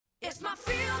It's my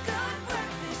feel-good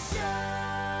breakfast show.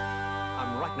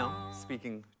 I'm right now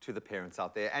speaking to the parents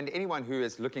out there and anyone who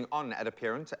is looking on at a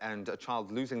parent and a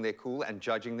child losing their cool and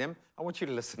judging them. I want you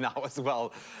to listen now as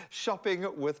well. Shopping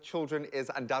with children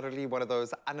is undoubtedly one of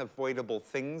those unavoidable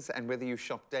things, and whether you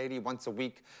shop daily, once a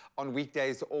week, on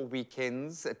weekdays or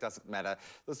weekends, it doesn't matter.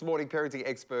 This morning, parenting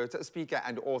expert, speaker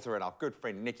and author and our good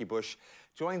friend Nikki Bush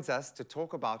joins us to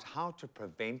talk about how to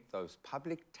prevent those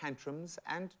public tantrums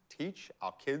and teach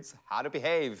our kids how to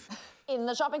behave. In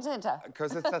the shopping centre.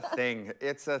 Because it's a thing.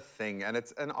 It's a thing. And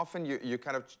often you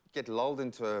kind of get lulled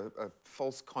into a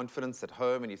false confidence at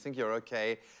home and you think you're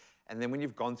okay. And then when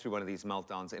you've gone through one of these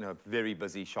meltdowns in a very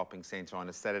busy shopping centre on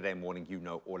a Saturday morning, you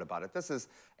know all about it. This is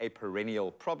a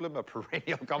perennial problem, a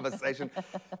perennial conversation.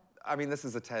 I mean, this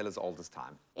is a tale as old as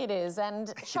time. It is.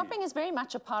 And shopping is very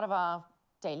much a part of our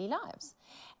daily lives.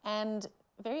 And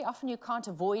very often you can't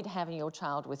avoid having your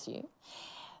child with you.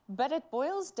 But it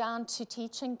boils down to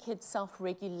teaching kids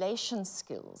self-regulation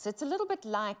skills. It's a little bit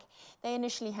like they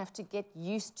initially have to get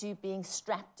used to being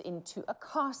strapped into a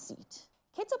car seat.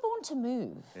 Kids are born to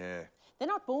move. Yeah. They're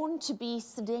not born to be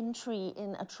sedentary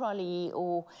in a trolley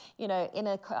or, you know, in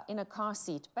a car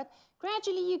seat. But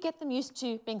gradually you get them used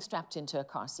to being strapped into a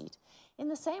car seat. In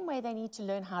the same way, they need to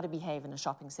learn how to behave in a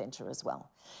shopping centre as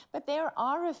well. But there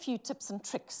are a few tips and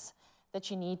tricks that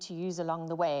you need to use along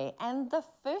the way. And the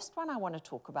first one I want to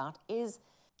talk about is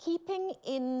keeping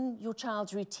in your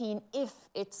child's routine if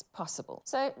it's possible.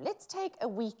 So let's take a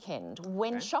weekend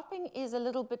when shopping is a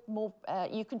little bit more,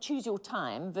 you can choose your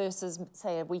time versus,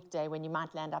 say, a weekday when you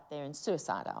might land up there in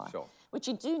suicide hour, Sure. which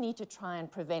you do need to try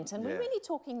and prevent. And we're really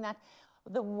talking that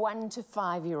the 1 to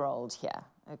 5-year-old here,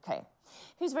 okay,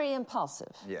 who's very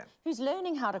impulsive, who's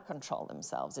learning how to control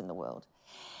themselves in the world.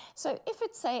 So if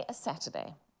it's, say, a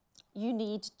Saturday, you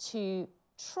need to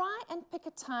try and pick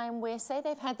a time where, say,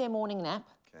 they've had their morning nap.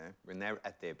 Okay, when they're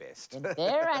at their best. When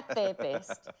they're at their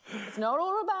best. It's not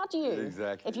all about you.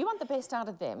 Exactly. If you want the best out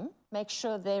of them, make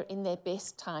sure they're in their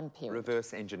best time period.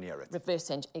 Reverse engineer it. Reverse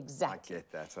engineer, exactly. I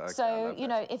get that. Okay, so, you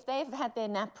know, if they've had their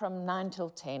nap from 9 till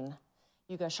 10,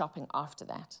 you go shopping after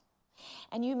that.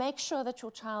 And you make sure that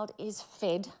your child is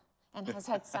fed and has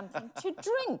had something to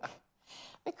drink.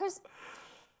 Because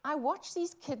I watch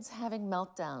these kids having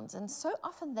meltdowns, and so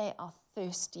often they are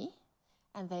thirsty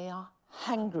and they are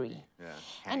hungry. Yeah,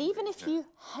 and even if you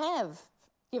have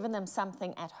given them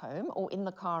something at home or in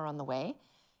the car on the way,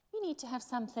 you need to have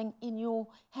something in your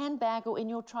handbag or in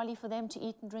your trolley for them to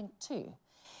eat and drink too.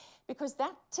 Because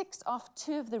that ticks off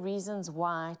 2 of the reasons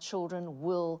why children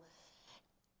will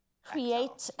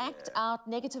act out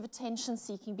negative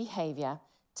attention-seeking behavior.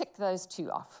 Tick those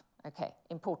 2 off. Okay,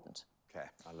 important. Okay,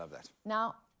 I love that.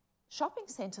 Now, shopping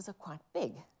centres are quite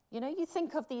big. You know, you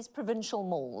think of these provincial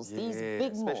malls, these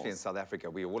big malls. Especially in South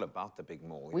Africa, we're all about the big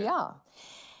mall. We are.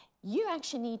 You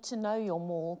actually need to know your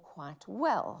mall quite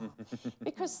well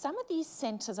because some of these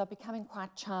centres are becoming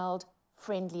quite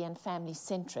child-friendly and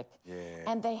family-centric.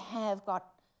 And they have got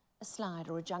a slide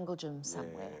or a jungle gym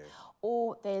somewhere.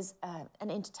 Or there's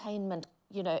an entertainment,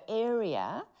 you know,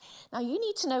 area. Now, you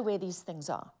need to know where these things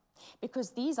are,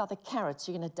 because these are the carrots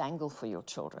you're going to dangle for your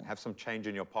children. Have some change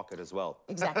in your pocket as well.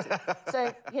 Exactly.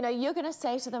 So, you know, you're going to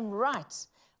say to them, right,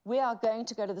 we are going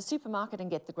to go to the supermarket and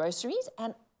get the groceries,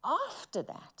 and after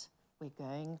that, we're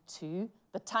going to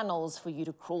the tunnels for you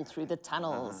to crawl through the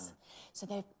tunnels. So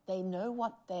they know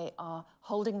what they are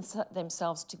holding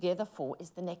themselves together for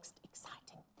is the next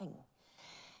exciting thing.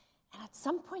 And at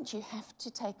some point, you have to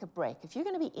take a break. If you're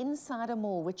going to be inside a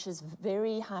mall, which is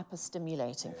very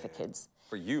hyper-stimulating for kids.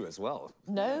 For you as well.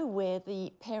 Know where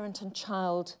the parent and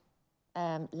child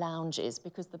lounge is,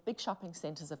 because the big shopping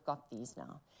centres have got these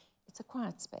now. It's a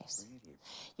quiet space. Really?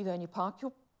 You go and you park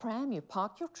your pram, you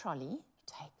park your trolley, you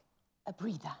take a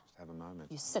breather. Just have a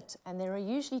moment. You sit, and there are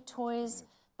usually toys,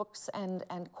 books and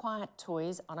quiet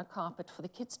toys on a carpet for the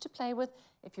kids to play with.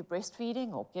 If you're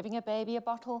breastfeeding or giving a baby a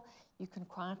bottle, you can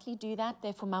quietly do that.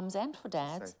 They're for mums and for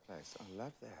dads. Safe place. I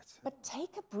love that. But take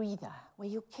a breather where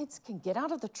your kids can get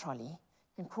out of the trolley,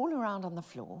 can crawl around on the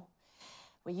floor,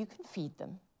 where you can feed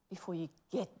them before you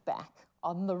get back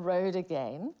on the road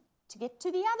again to get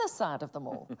to the other side of the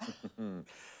mall.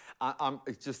 I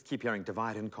just keep hearing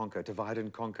divide and conquer, divide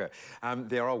and conquer.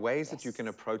 There are ways that you can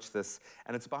approach this,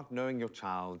 and it's about knowing your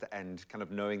child and kind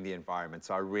of knowing the environment,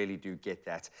 so I really do get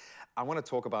that. I want to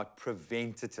talk about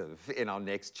preventative in our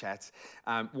next chat.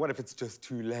 What if it's just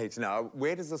too late? Now,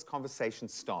 where does this conversation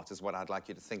start is what I'd like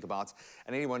you to think about.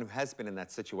 And anyone who has been in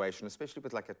that situation, especially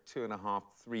with like a 2.5,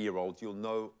 3-year-old, you'll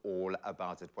know all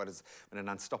about it. What is when an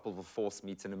unstoppable force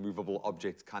meets an immovable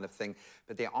object kind of thing.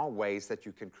 But there are ways that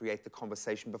you can create the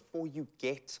conversation before before you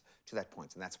get to that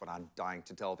point. And that's what I'm dying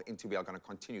to delve into. We are going to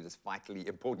continue this vitally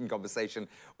important conversation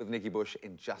with Nikki Bush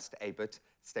in just a bit.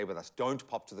 Stay with us. Don't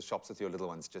pop to the shops with your little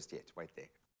ones just yet. Wait there.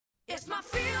 It's my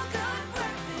feel-good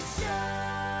breakfast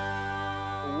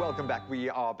show. Welcome back. We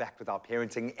are back with our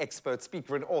parenting expert,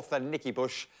 speaker and author, Nikki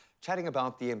Bush, chatting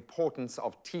about the importance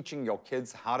of teaching your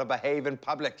kids how to behave in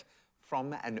public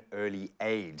from an early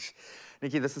age.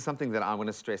 Nikki, this is something that I want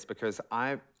to stress because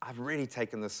I've really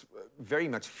taken this very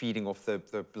much feeding off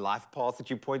the life path that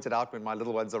you pointed out when my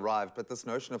little ones arrived, but this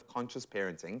notion of conscious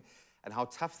parenting and how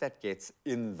tough that gets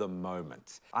in the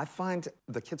moment. I find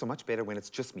the kids are much better when it's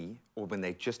just me or when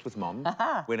they're just with mom.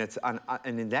 When it's, and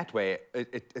in that way,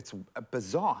 it's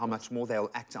bizarre how much more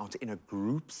they'll act out in a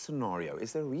group scenario.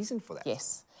 Is there a reason for that?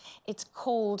 Yes. It's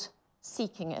called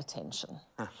seeking attention.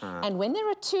 And when there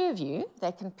are two of you,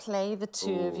 they can play the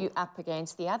two of you up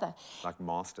against the other. Like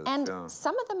masters, And yeah.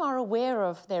 some of them are aware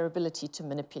of their ability to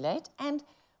manipulate, and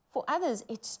for others,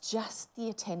 it's just the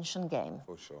attention game.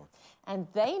 For sure. And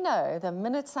they know the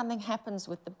minute something happens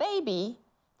with the baby,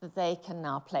 that they can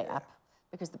now play up.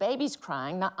 Because the baby's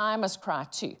crying, now I must cry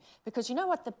too. Because you know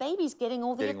what? The baby's getting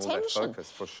all the attention. All that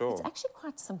focus, for sure. It's actually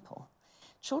quite simple.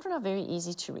 Children are very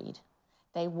easy to read.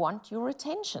 They want your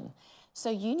attention. So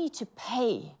you need to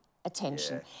pay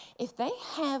attention. Yeah. If they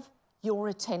have your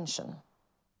attention,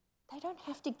 they don't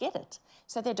have to get it.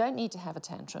 So they don't need to have a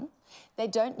tantrum. They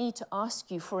don't need to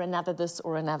ask you for another this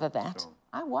or another that. Sure.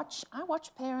 I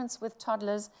watch parents with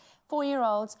toddlers,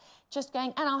 4-year-olds, just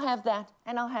going, and I'll have that,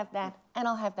 and I'll have that, and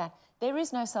I'll have that. There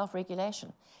is no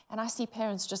self-regulation. And I see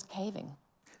parents just caving.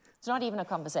 It's not even a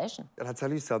conversation. And I'll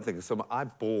tell you something, so I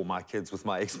bore my kids with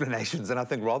my explanations, and I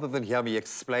think rather than hear me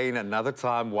explain another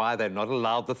time why they're not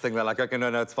allowed the thing, they're like, okay, no,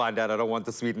 it's fine, Dad, I don't want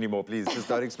the sweet anymore, please, just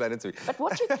don't explain it to me. But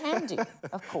what you can do,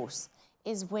 of course,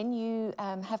 is when you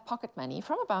have pocket money,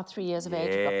 from about 3 years of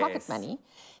age, you've got pocket money,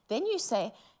 then you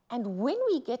say, and when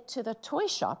we get to the toy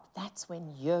shop, that's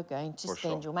when you're going to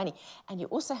spend your money. And you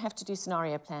also have to do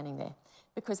scenario planning there,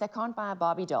 because they can't buy a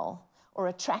Barbie doll or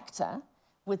a tractor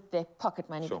with their pocket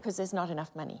money because there's not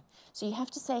enough money. So you have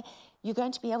to say, you're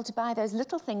going to be able to buy those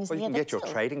little things well, near you can get your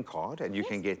trading card and you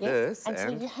can get this. And so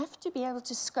you have to be able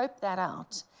to scope that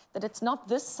out, that it's not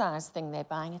this size thing they're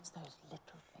buying, it's those little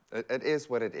things. It is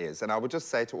what it is. And I would just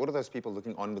say to all of those people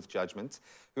looking on with judgment,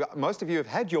 who, most of you have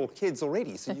had your kids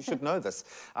already, so you should know this.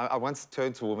 I once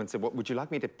turned to a woman and said, would you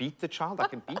like me to beat the child? I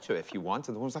can beat her if you want.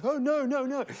 And the woman was like, oh,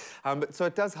 no. So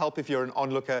it does help if you're an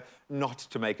onlooker not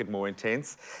to make it more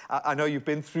intense. I know you've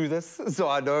been through this, so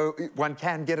I know one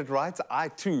can get it right. I,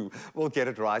 too, will get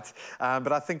it right.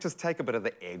 But I think just take a bit of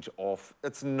the edge off.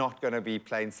 It's not going to be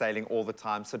plain sailing all the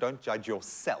time, so don't judge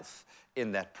yourself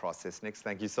in that process. Nix,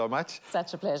 thank you so much.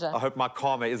 Such a pleasure. I hope my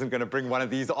karma isn't going to bring one of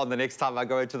these on the next time I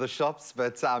go into the shops,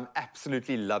 but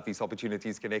absolutely love these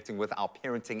opportunities connecting with our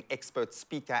parenting expert,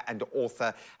 speaker and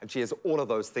author, and she has all of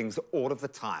those things all of the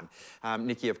time.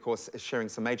 Nikki, of course, is sharing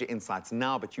some major insights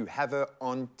now, but you have her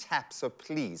on tap, so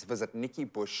please visit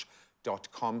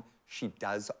nikkibush.com. She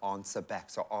does answer back,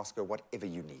 so ask her whatever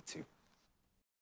you need to.